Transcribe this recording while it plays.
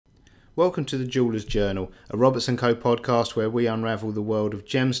Welcome to the Jeweller's Journal, a Roberts & Co podcast where we unravel the world of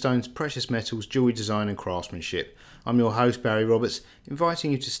gemstones, precious metals, jewellery design and craftsmanship. I'm your host Barry Roberts,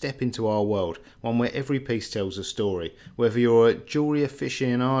 inviting you to step into our world, one where every piece tells a story. Whether you're a jewellery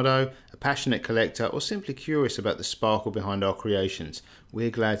aficionado, a passionate collector or simply curious about the sparkle behind our creations,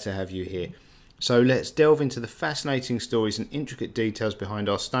 we're glad to have you here. So let's delve into the fascinating stories and intricate details behind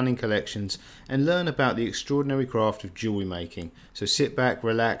our stunning collections and learn about the extraordinary craft of jewellery making. So sit back,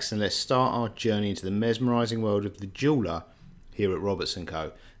 relax and let's start our journey into the mesmerising world of the jeweller here at Roberts &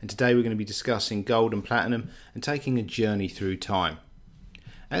 Co. And today we're going to be discussing gold and platinum and taking a journey through time.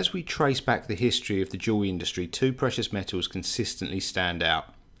 As we trace back the history of the jewellery industry, two precious metals consistently stand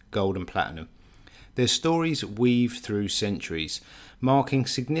out: gold and platinum. Their stories weave through centuries, marking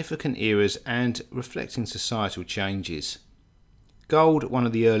significant eras and reflecting societal changes. Gold, one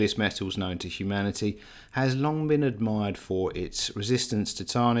of the earliest metals known to humanity, has long been admired for its resistance to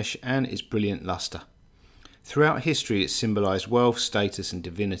tarnish and its brilliant lustre. Throughout history it symbolised wealth, status and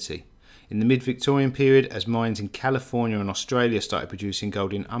divinity. In the mid-Victorian period, as mines in California and Australia started producing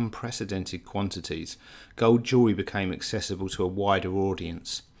gold in unprecedented quantities, gold jewellery became accessible to a wider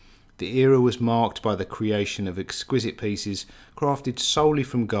audience. The era was marked by the creation of exquisite pieces crafted solely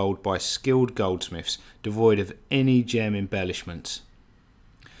from gold by skilled goldsmiths, devoid of any gem embellishments.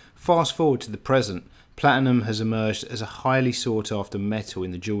 Fast forward to the present, platinum has emerged as a highly sought after metal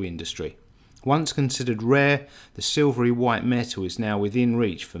in the jewellery industry. Once considered rare, the silvery white metal is now within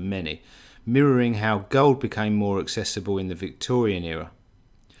reach for many, mirroring how gold became more accessible in the Victorian era.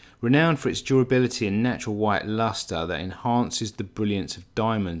 Renowned for its durability and natural white lustre that enhances the brilliance of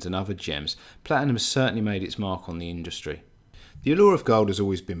diamonds and other gems, platinum has certainly made its mark on the industry. The allure of gold has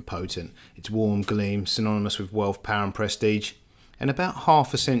always been potent, its warm gleam synonymous with wealth, power and prestige. And about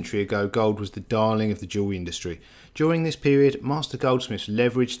half a century ago, gold was the darling of the jewellery industry. During this period, master goldsmiths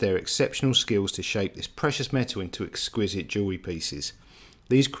leveraged their exceptional skills to shape this precious metal into exquisite jewellery pieces.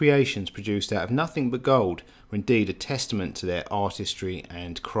 These creations, produced out of nothing but gold, were indeed a testament to their artistry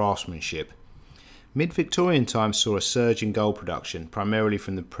and craftsmanship. Mid-Victorian times saw a surge in gold production, primarily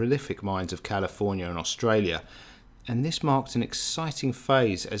from the prolific mines of California and Australia, and this marked an exciting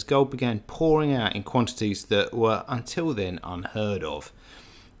phase as gold began pouring out in quantities that were until then unheard of.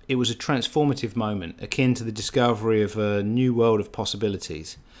 It was a transformative moment, akin to the discovery of a new world of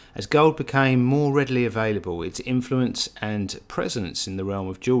possibilities. As gold became more readily available, its influence and presence in the realm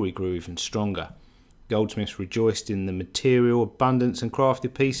of jewellery grew even stronger. Goldsmiths rejoiced in the material abundance and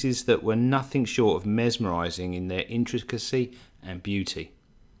crafted pieces that were nothing short of mesmerising in their intricacy and beauty.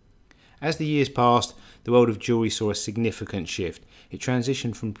 As the years passed, the world of jewellery saw a significant shift. It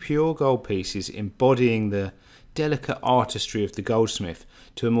transitioned from pure gold pieces embodying the delicate artistry of the goldsmith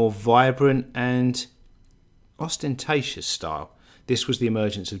to a more vibrant and ostentatious style. This was the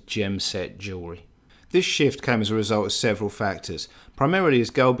emergence of gem-set jewellery. This shift came as a result of several factors. Primarily as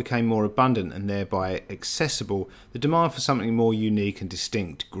gold became more abundant and thereby accessible, the demand for something more unique and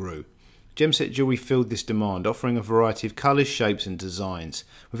distinct grew. Gem-set jewellery filled this demand, offering a variety of colours, shapes and designs.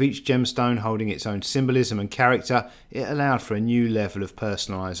 With each gemstone holding its own symbolism and character, it allowed for a new level of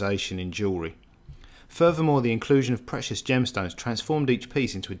personalisation in jewellery. Furthermore, the inclusion of precious gemstones transformed each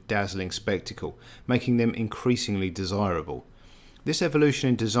piece into a dazzling spectacle, making them increasingly desirable. This evolution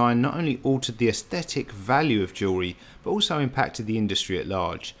in design not only altered the aesthetic value of jewellery, but also impacted the industry at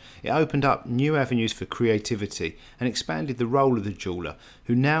large. It opened up new avenues for creativity and expanded the role of the jeweller,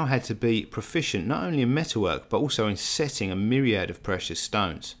 who now had to be proficient not only in metalwork, but also in setting a myriad of precious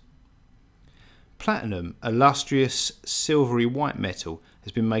stones. Platinum, a lustrous, silvery white metal,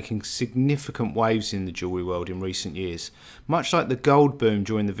 has been making significant waves in the jewellery world in recent years. Much like the gold boom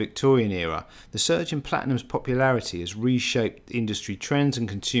during the Victorian era, the surge in platinum's popularity has reshaped industry trends and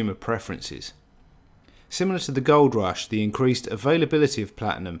consumer preferences. Similar to the gold rush, the increased availability of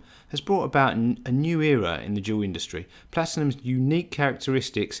platinum has brought about a new era in the jewellery industry. Platinum's unique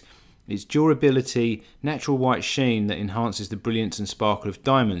characteristics, its durability, natural white sheen that enhances the brilliance and sparkle of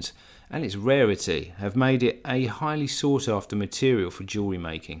diamonds, and its rarity have made it a highly sought after material for jewellery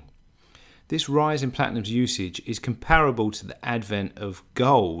making. This rise in platinum's usage is comparable to the advent of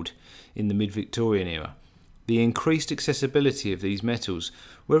gold in the mid-Victorian era. The increased accessibility of these metals,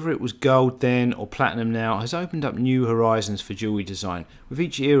 whether it was gold then or platinum now, has opened up new horizons for jewellery design, with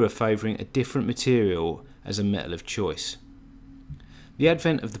each era favouring a different material as a metal of choice. The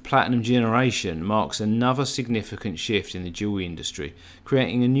advent of the platinum generation marks another significant shift in the jewellery industry,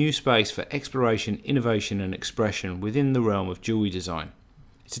 creating a new space for exploration, innovation and expression within the realm of jewellery design.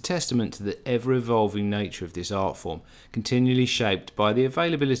 It's a testament to the ever-evolving nature of this art form, continually shaped by the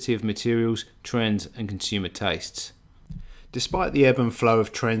availability of materials, trends and consumer tastes. Despite the ebb and flow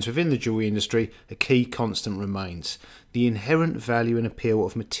of trends within the jewellery industry, a key constant remains: the inherent value and appeal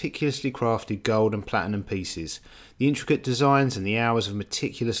of meticulously crafted gold and platinum pieces. The intricate designs and the hours of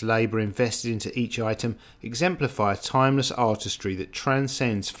meticulous labour invested into each item exemplify a timeless artistry that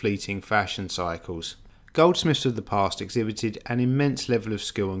transcends fleeting fashion cycles. Goldsmiths of the past exhibited an immense level of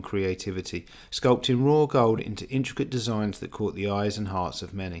skill and creativity, sculpting raw gold into intricate designs that caught the eyes and hearts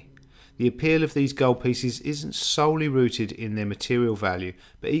of many. The appeal of these gold pieces isn't solely rooted in their material value,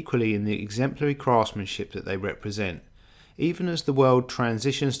 but equally in the exemplary craftsmanship that they represent. Even as the world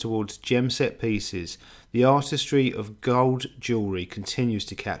transitions towards gem-set pieces, the artistry of gold jewellery continues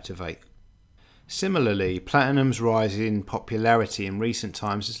to captivate. Similarly, platinum's rise in popularity in recent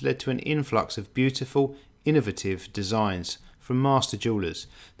times has led to an influx of beautiful, innovative designs from master jewellers.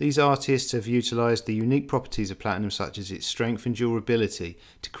 These artists have utilised the unique properties of platinum, such as its strength and durability,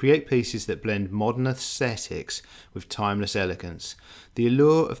 to create pieces that blend modern aesthetics with timeless elegance. The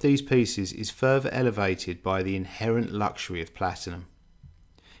allure of these pieces is further elevated by the inherent luxury of platinum.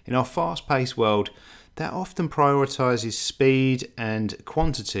 In our fast-paced world, that often prioritises speed and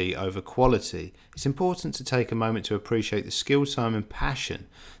quantity over quality, it's important to take a moment to appreciate the skill, time and passion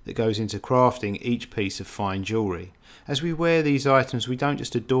that goes into crafting each piece of fine jewellery. As we wear these items, we don't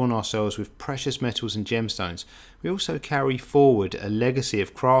just adorn ourselves with precious metals and gemstones, we also carry forward a legacy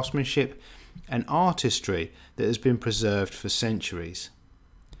of craftsmanship and artistry that has been preserved for centuries.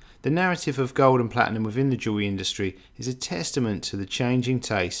 The narrative of gold and platinum within the jewellery industry is a testament to the changing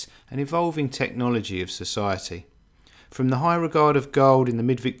tastes and evolving technology of society. From the high regard of gold in the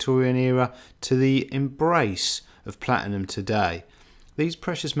mid-Victorian era to the embrace of platinum today, these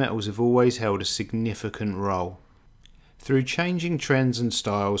precious metals have always held a significant role. Through changing trends and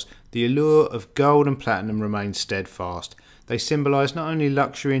styles, the allure of gold and platinum remains steadfast. They symbolise not only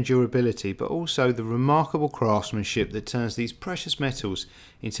luxury and durability, but also the remarkable craftsmanship that turns these precious metals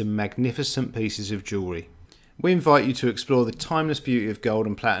into magnificent pieces of jewellery. We invite you to explore the timeless beauty of gold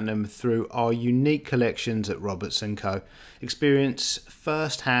and platinum through our unique collections at Roberts & Co. Experience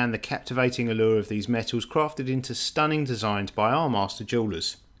firsthand the captivating allure of these metals crafted into stunning designs by our master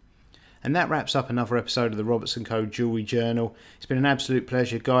jewellers. And that wraps up another episode of the Roberts & Co Jewellery Journal. It's been an absolute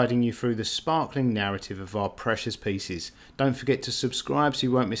pleasure guiding you through the sparkling narrative of our precious pieces. Don't forget to subscribe so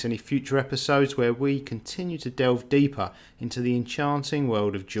you won't miss any future episodes where we continue to delve deeper into the enchanting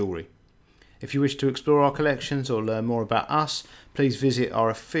world of jewellery. If you wish to explore our collections or learn more about us, please visit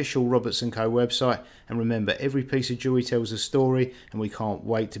our official Roberts & Co website, and remember, every piece of jewellery tells a story and we can't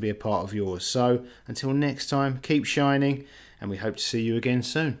wait to be a part of yours. So until next time, keep shining and we hope to see you again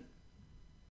soon.